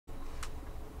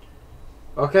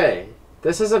Okay,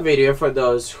 this is a video for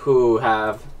those who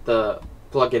have the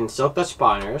plugin SilkTouch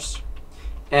spawners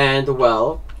and,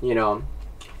 well,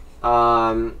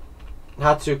 how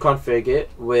to configure it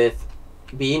with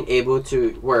being able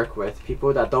to work with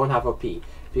people that don't have OP,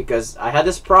 because I had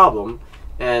this problem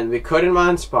and we couldn't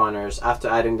run spawners after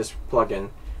adding this plugin,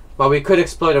 but we could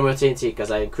exploit them with TNT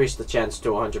because I increased the chance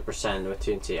to 100% with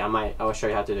TNT. I will show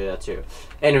you how to do that too.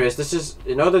 Anyways, this is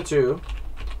in order to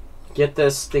get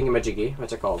this thingamajiggy.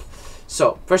 What's it called?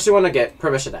 So first you want to get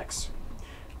permission X.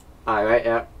 Alright,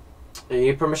 yeah. You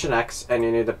need permission X and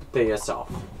you need the thing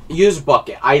itself. Use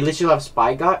Bukkit. I literally have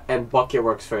spigot and Bukkit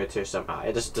works for it too somehow.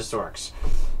 It just works.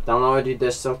 Download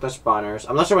this SilkTouch spawners.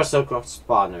 I'm not sure what SilkTouch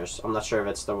spawners. I'm not sure if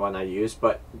it's the one I use,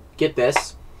 but get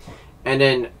this and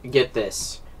then get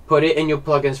this. Put it in your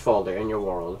plugins folder in your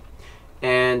world.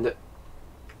 And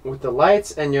with the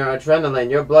lights and your adrenaline,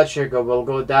 your blood sugar will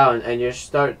go down and you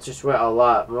start to sweat a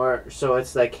lot more. So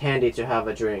it's like handy to have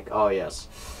a drink. Oh yes.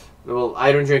 Well,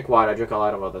 I don't drink water. I drink a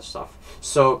lot of other stuff.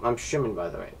 So I'm streaming, by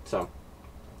the way. So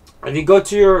if you go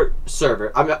to your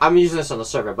server, I'm using this on the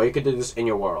server, but you could do this in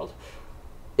your world.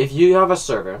 If you have a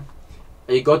server,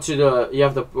 you go to you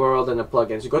have the world and the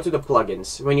plugins. You go to the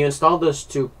plugins. When you install those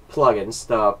two plugins,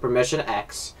 the permission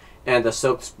X and the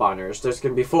silk spawners, there's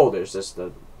gonna be folders. There's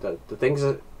the things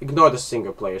that ignore the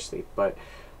single player sleep, but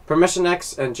permission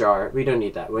X and jar, we don't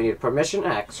need that. We need permission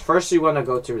X. First you want to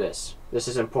go to this. This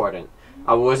is important.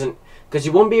 Because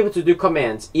you won't be able to do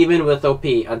commands even with OP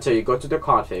until you go to the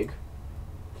config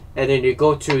and then you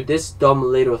go to this dumb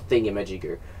little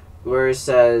thingamajigger where it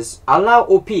says allow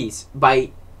OPs.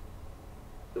 By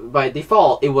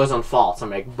default it was on false.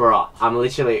 I'm like, bruh, I'm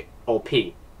literally OP.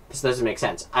 This doesn't make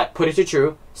sense. I put it to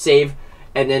true, save,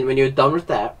 and then when you're done with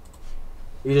that,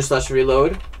 you just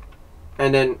reload,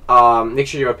 and then make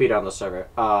sure you repeat on the server,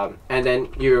 and then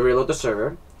you reload the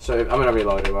server. So I'm gonna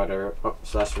reload it, whatever. Oh,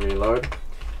 /reload,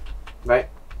 right?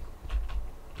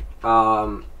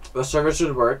 The server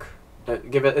should work.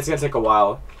 It's gonna take a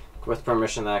while with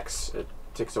permission X. It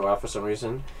takes a while for some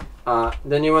reason.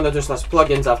 Then you want to do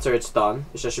 /plugins after it's done.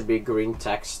 It should be green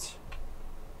text.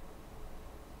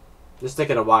 It's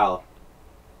taking a while.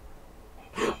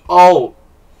 Oh.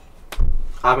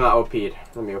 I'm not OP'd.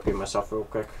 Let me OP myself real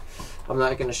quick. I'm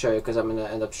not going to show you because I'm going to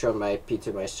end up showing my IP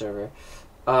to my server.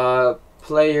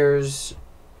 Players.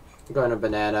 Going to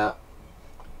banana.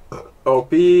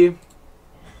 OP.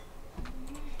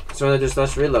 So when I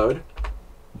just reload.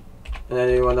 And then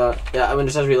you want to. Yeah, I'm going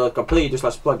to just reload completely.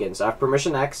 Just /plugins. I have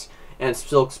permission X and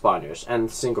silk spawners. And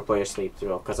single player sleep too,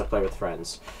 because I play with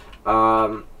friends.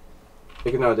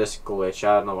 Ignore this glitch.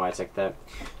 I don't know why it's like that.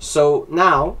 So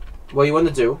now, what you want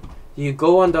to do. You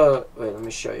go on the wait. Let me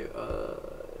show you.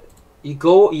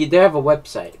 They have a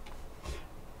website.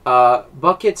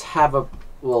 Bukkits have a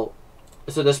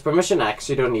So there's permission X.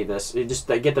 You don't need this. You just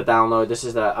get the download. This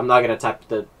is the. I'm not gonna type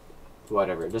the,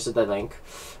 whatever. This is the link.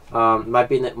 Might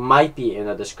be in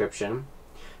the description.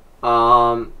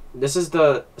 This is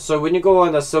the. So when you go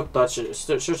on the SilkTouch,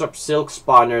 search up silk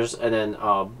spawners and then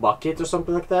Bukkit or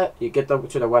something like that. You get to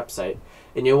the website,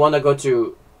 and you want to go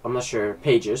to. I'm not sure.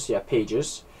 Pages. Yeah,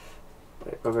 pages.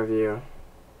 Overview.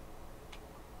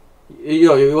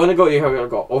 You want to go. You have to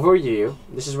go overview.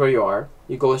 This is where you are.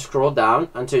 You go scroll down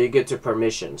until you get to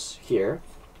permissions. Here,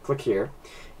 click here,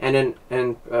 and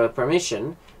then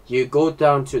permission. You go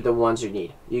down to the ones you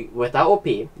need. Without OP,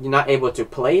 you're not able to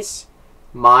place,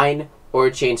 mine, or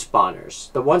change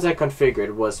spawners. The ones I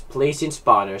configured was placing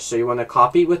spawners. So you want to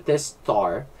copy with this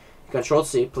star. Control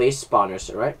C, place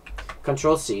spawners. Right.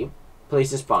 Control C,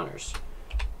 placing spawners.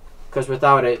 Because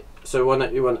without it. So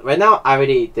you want right now I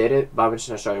already did it, but I'm just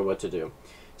gonna show you what to do.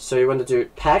 So you want to do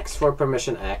PEX for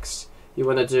permission X. You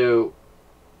want to do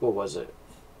what was it?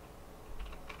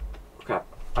 Crap,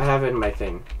 I have it in my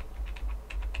thing.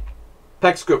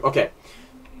 PEX group. Okay.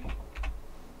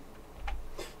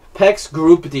 PEX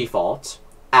group default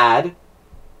add.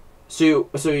 So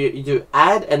you do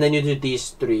add and then you do these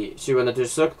three. So you want to do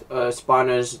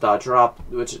spawners drop,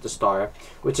 which is the star,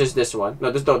 which is this one.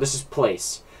 No, this is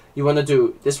place. You want to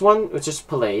do this one, which is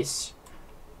place.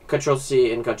 Control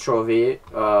C and Control V.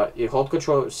 You hold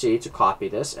Control C to copy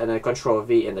this, and then Control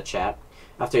V in the chat.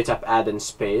 After you tap add in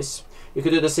space, you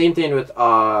can do the same thing with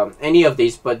any of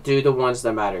these, but do the ones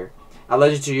that matter.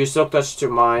 Allows you to use SilkTouch to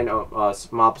mine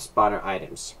mob spawner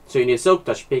items. So you need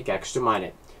SilkTouch pickaxe to mine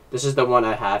it. This is the one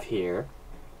I have here.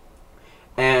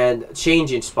 And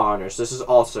changing spawners. This is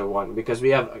also one because we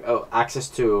have access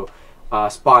to.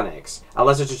 Spawn eggs.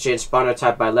 Allows you to change spawner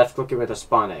type by left clicking with a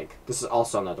spawn egg. This is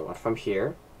also another one. From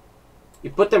here, you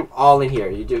put them all in here.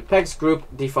 You do PEX group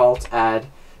default add,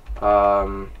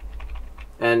 and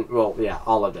And, well, yeah,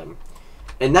 all of them.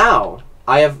 And now,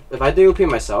 I have, if I do OP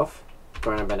myself,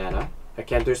 burn a banana, I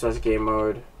can't do slash game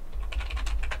mode,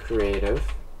 creative.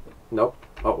 Nope.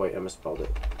 Oh, wait, I misspelled it.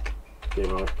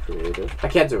 Game mode, creative. I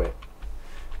can't do it.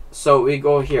 So we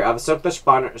go here. I have a SilkTouch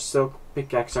spawner, silk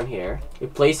pickaxe on here. You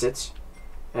place it,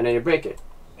 and then you break it.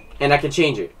 And I can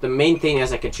change it. The main thing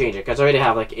is I can change it, because I already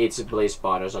have like 8 blaze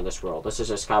spawners on this world. This is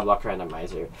a skyblock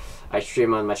randomizer. I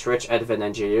stream on my Twitch, Edvin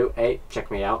and GU. Hey, check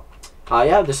me out.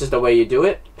 Yeah, this is the way you do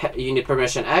it. You need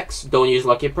permission X. Don't use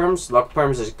lucky perms. Luck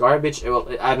perms is garbage.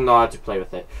 I don't know how to play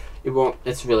with it. It won't.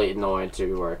 It's really annoying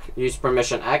to work. Use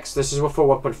permission X. This is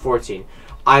for 1.14.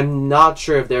 I'm not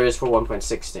sure if there is for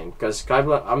 1.16 because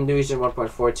Skyblock. I'm using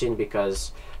 1.14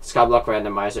 because Skyblock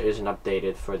Randomizer isn't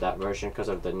updated for that version because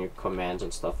of the new commands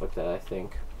and stuff like that. I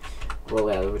think. Well,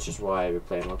 yeah, which is why we're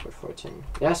playing 1.14.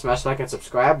 Yeah, smash like and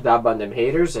subscribe. Dab on them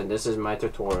haters, and this is my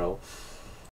tutorial.